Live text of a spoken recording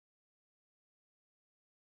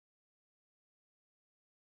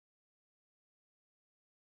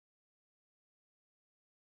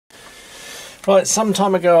Right, some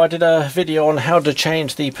time ago I did a video on how to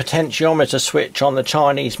change the potentiometer switch on the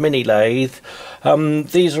Chinese mini lathe.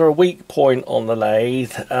 These are a weak point on the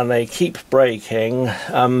lathe and they keep breaking,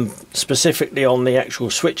 specifically on the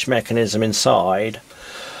actual switch mechanism inside.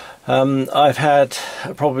 I've had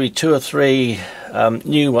probably 2 or 3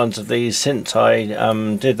 new ones of these since I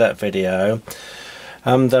did that video.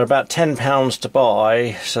 They're about £10 to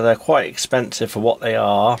buy, so they're quite expensive for what they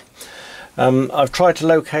are. I've tried to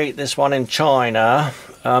locate this one in China.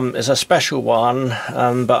 It's a special one,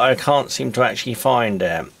 but I can't seem to actually find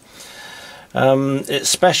it. It's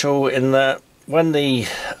special in that when the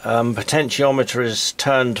potentiometer is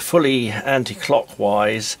turned fully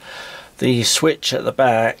anti-clockwise, the switch at the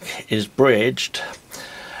back is bridged,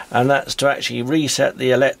 and that's to actually reset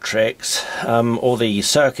the electrics or the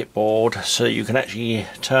circuit board so you can actually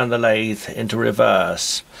turn the lathe into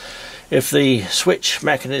reverse. If the switch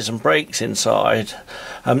mechanism breaks inside,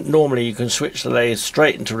 normally you can switch the lathe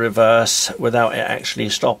straight into reverse without it actually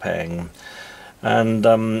stopping, and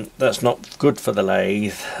that's not good for the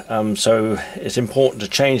lathe, so it's important to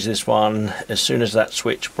change this one as soon as that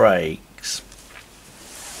switch breaks.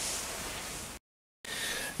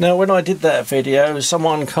 Now, when I did that video,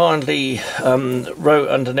 someone kindly wrote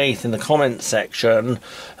underneath in the comments section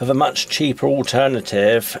of a much cheaper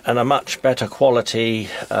alternative and a much better quality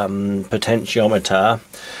potentiometer.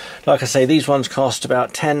 Like I say, these ones cost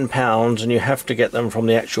about £10 and you have to get them from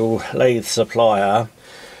the actual lathe supplier,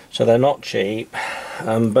 so they're not cheap.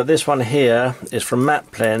 But this one here is from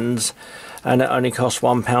Maplins and it only costs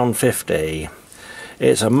 £1.50.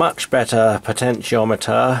 It's a much better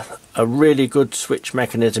potentiometer, a really good switch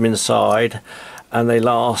mechanism inside, and they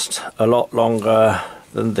last a lot longer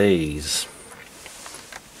than these.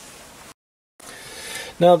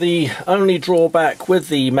 Now, the only drawback with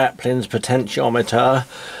the Maplins potentiometer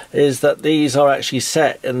is that these are actually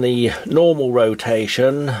set in the normal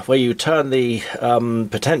rotation, where you turn the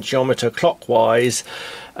potentiometer clockwise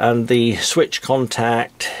and the switch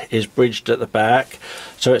contact is bridged at the back,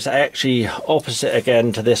 so it's actually opposite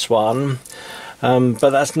again to this one. But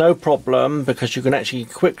that's no problem, because you can actually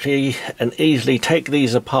quickly and easily take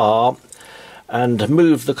these apart and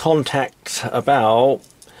move the contacts about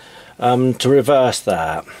to reverse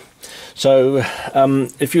that. So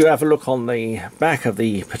if you have a look on the back of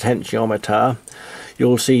the potentiometer,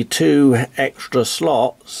 you'll see 2 extra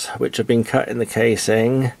slots which have been cut in the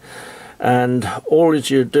casing, and all that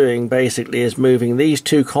you're doing basically is moving these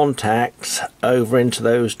 2 contacts over into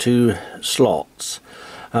those 2 slots.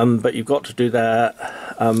 But you've got to do that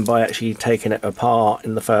by actually taking it apart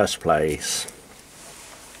in the first place.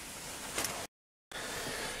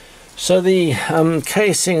 So the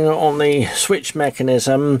casing on the switch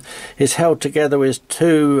mechanism is held together with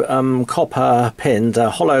 2 copper pins,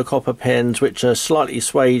 hollow copper pins, which are slightly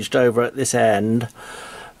swaged over at this end.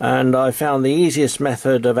 And I found the easiest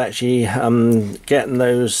method of actually getting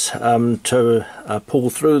those to pull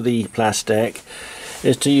through the plastic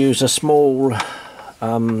is to use a small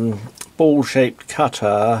ball-shaped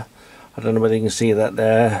cutter. I don't know whether you can see that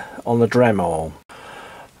there on the Dremel.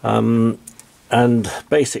 And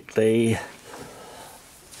basically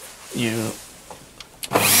you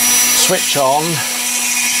switch on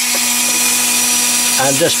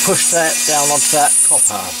and just push that down onto that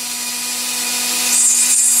copper.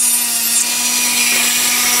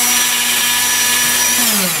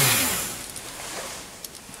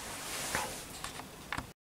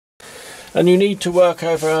 And you need to work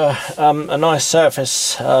over a nice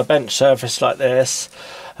surface, bench surface like this,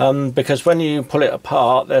 because when you pull it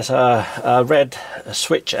apart there's a red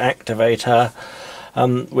switch activator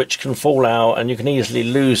which can fall out, and you can easily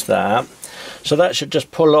lose that. So that should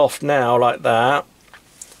just pull off now like that,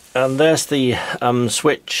 and there's the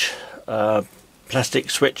switch, plastic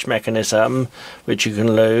switch mechanism, which you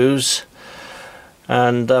can lose.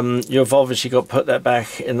 And you've obviously got to put that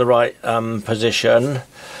back in the right position.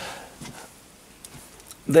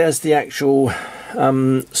 There's the actual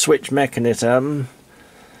switch mechanism,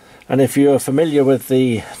 and if you're familiar with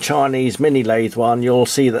the Chinese mini lathe one, you'll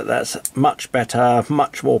see that that's much better,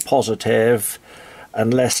 much more positive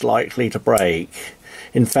and less likely to break.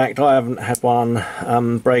 In fact, I haven't had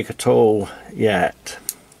one break at all yet.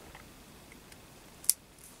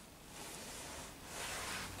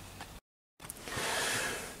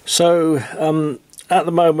 So at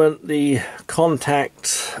the moment the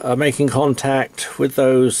contacts are making contact with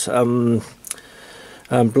those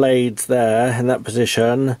blades there in that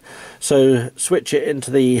position, so switch it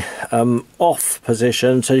into the off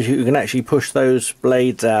position so you can actually push those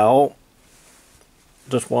blades out.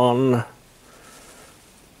 Just one,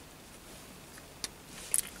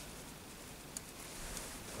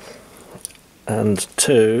 and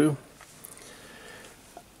 2,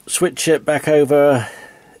 switch it back over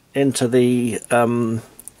into the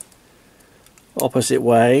opposite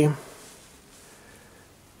way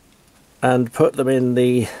and put them in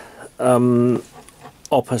the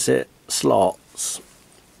opposite slots.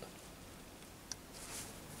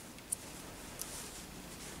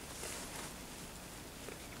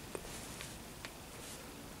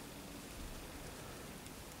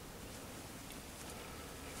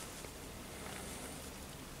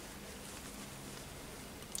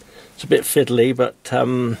 It's a bit fiddly, but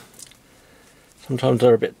sometimes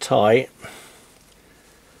they're a bit tight.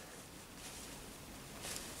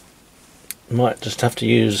 Might just have to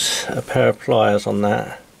use a pair of pliers on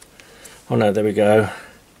that. Oh no, there we go.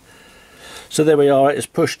 So there we are, it's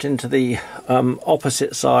pushed into the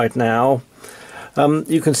opposite side now.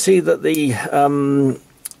 You can see that the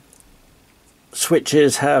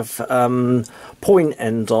switches have point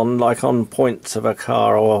ends on, like on points of a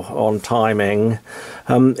car or on timing.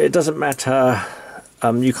 It doesn't matter,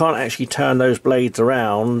 you can't actually turn those blades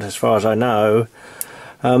around as far as I know,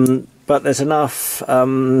 but there's enough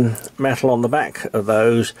metal on the back of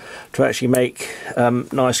those to actually make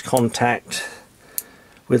nice contact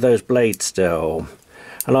with those blades still.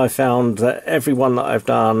 And I found that every one that I've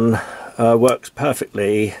done works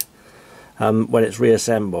perfectly when it's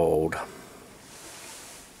reassembled.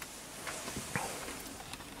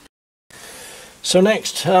 So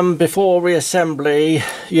next, before reassembly,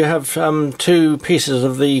 you have 2 pieces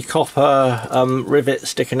of the copper rivet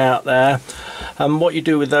sticking out there. What you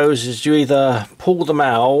do with those is you either pull them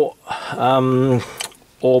out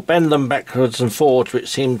or bend them backwards and forwards, which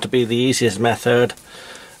seemed to be the easiest method,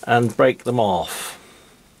 and break them off.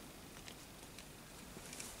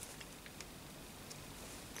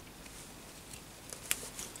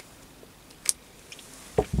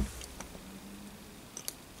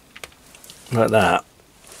 Like that.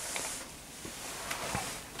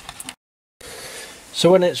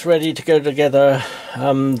 So when it's ready to go together,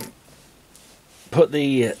 put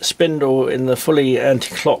the spindle in the fully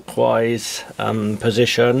anti-clockwise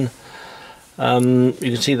position. You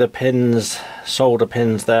can see the pins, solder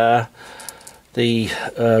pins there. The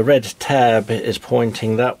red tab is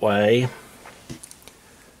pointing that way,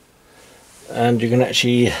 and you can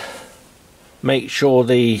actually make sure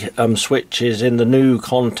the switch is in the new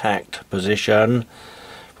contact position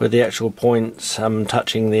with the actual points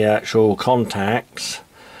touching the actual contacts,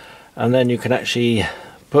 and then you can actually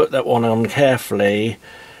put that one on carefully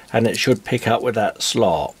and it should pick up with that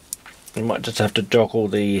slot. You might just have to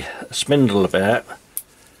joggle the spindle a bit,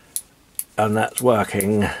 and that's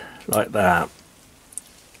working like that,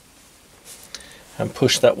 and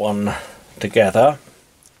push that one together.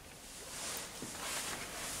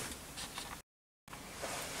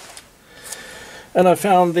 And I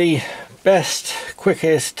found the best,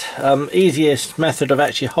 quickest, easiest method of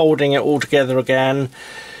actually holding it all together again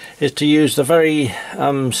is to use the very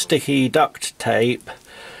sticky duct tape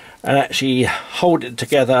and actually hold it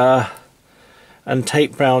together and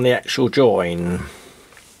tape round the actual join.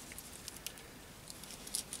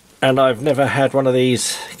 And I've never had one of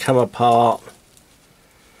these come apart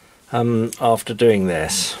after doing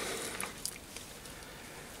this.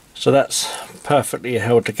 So that's perfectly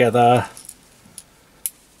held together,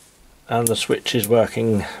 and the switch is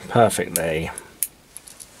working perfectly.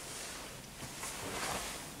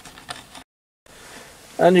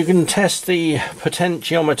 And you can test the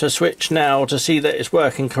potentiometer switch now to see that it's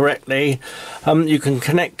working correctly. You can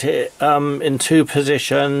connect it in 2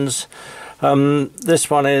 positions. This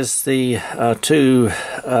one is the 2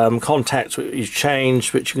 contacts which you've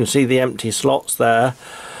changed, which you can see the empty slots there.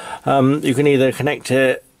 You can either connect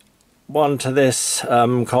it one to this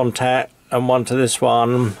contact and one to this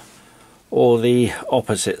one, or the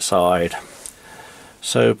opposite side.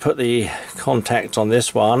 So put the contact on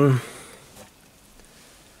this one,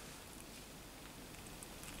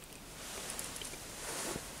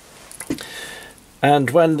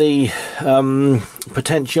 and when the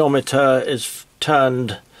potentiometer is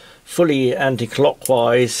turned fully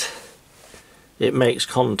anti-clockwise, it makes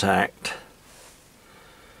contact.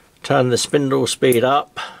 Turn the spindle speed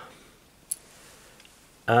up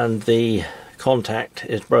and the contact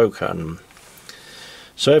is broken.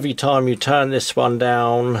 So every time you turn this one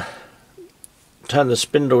down, turn the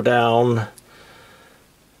spindle down,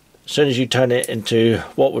 as soon as you turn it into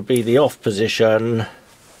what would be the off position,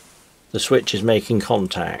 the switch is making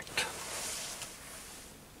contact.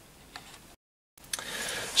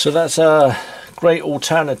 So that's a great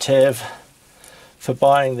alternative for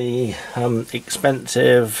buying the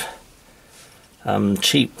expensive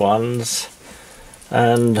cheap ones.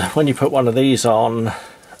 And when you put one of these on,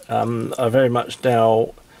 I very much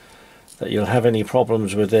doubt that you'll have any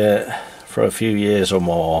problems with it for a few years or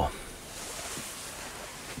more.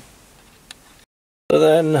 So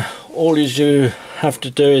then all you have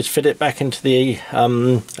to do is fit it back into the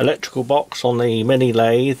electrical box on the mini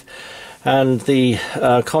lathe, and the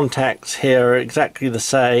contacts here are exactly the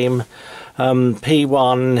same.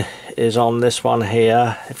 P1 is on this one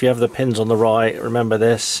here. If you have the pins on the right, remember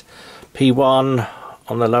this. P1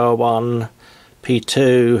 on the lower one,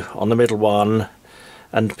 P2 on the middle one,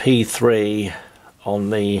 and P3 on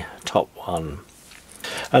the top one.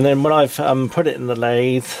 And then when I've put it in the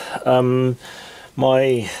lathe,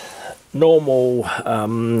 my normal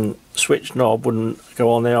switch knob wouldn't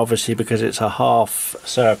go on there, obviously, because it's a half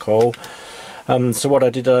circle. So what I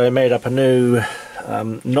did, I made up a new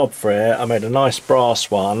knob for it. I made a nice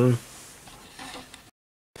brass one,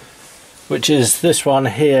 which is this one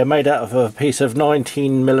here, made out of a piece of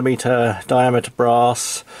 19mm diameter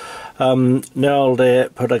brass. Nailed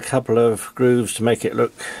it, put a couple of grooves to make it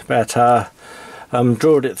look better,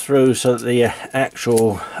 drilled it through so that the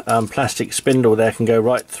actual plastic spindle there can go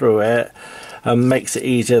right through it. Makes it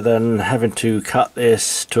easier than having to cut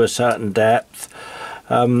this to a certain depth.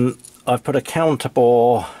 I've put a counter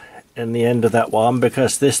bore in the end of that one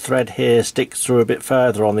because this thread here sticks through a bit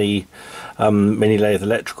further on the mini lathe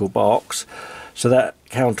electrical box, so that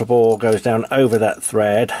counter bore goes down over that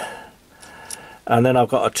thread. And then I've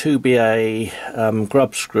got a 2BA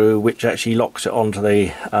grub screw which actually locks it onto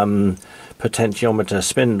the potentiometer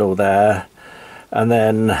spindle there, and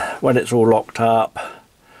then when it's all locked up,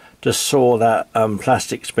 just saw that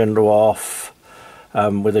plastic spindle off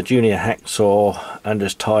with a junior hacksaw and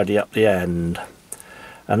just tidy up the end,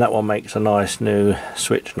 and that one makes a nice new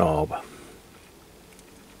switch knob.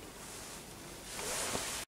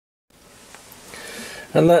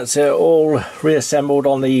 And that's it, all reassembled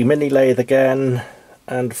on the mini lathe again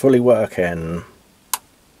and fully working.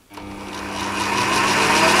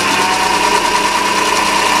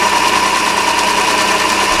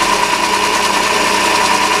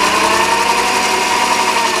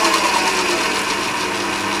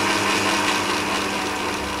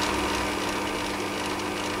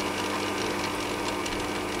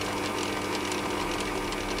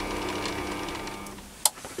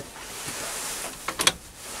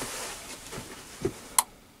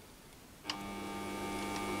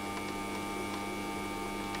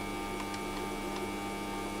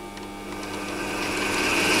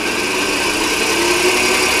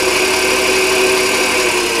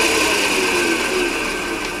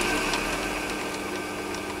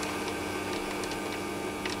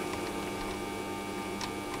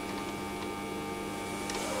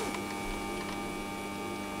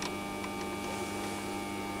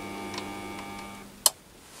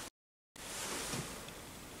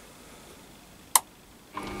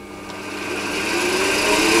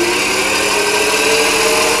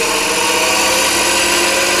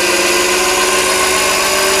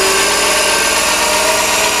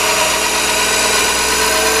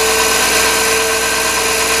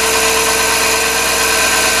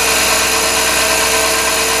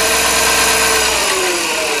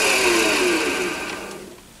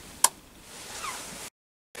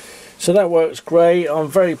 So that works great. I'm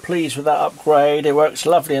very pleased with that upgrade. It works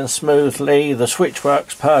lovely and smoothly. The switch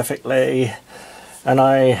works perfectly. And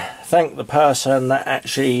I thank the person that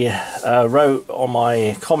actually wrote on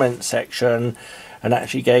my comment section and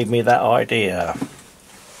actually gave me that idea.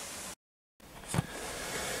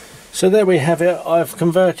 So there we have it. I've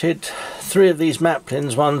converted 3 of these map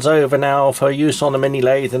pins. One's over now for use on the mini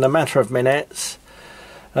lathe in a matter of minutes.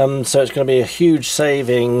 So it's going to be a huge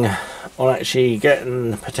saving on actually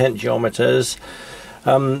getting potentiometers.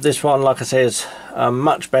 This one, like I say, is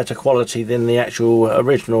much better quality than the actual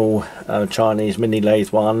original Chinese mini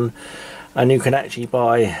lathe one, and you can actually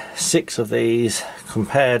buy 6 of these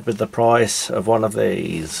compared with the price of one of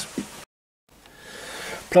these.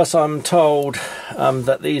 Plus I'm told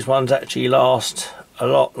that these ones actually last a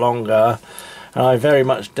lot longer, and I very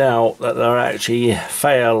much doubt that they'll actually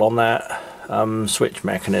fail on that switch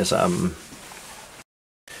mechanism.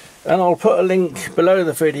 And I'll put a link below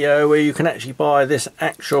the video where you can actually buy this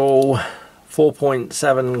actual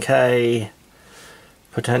 4.7K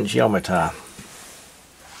potentiometer.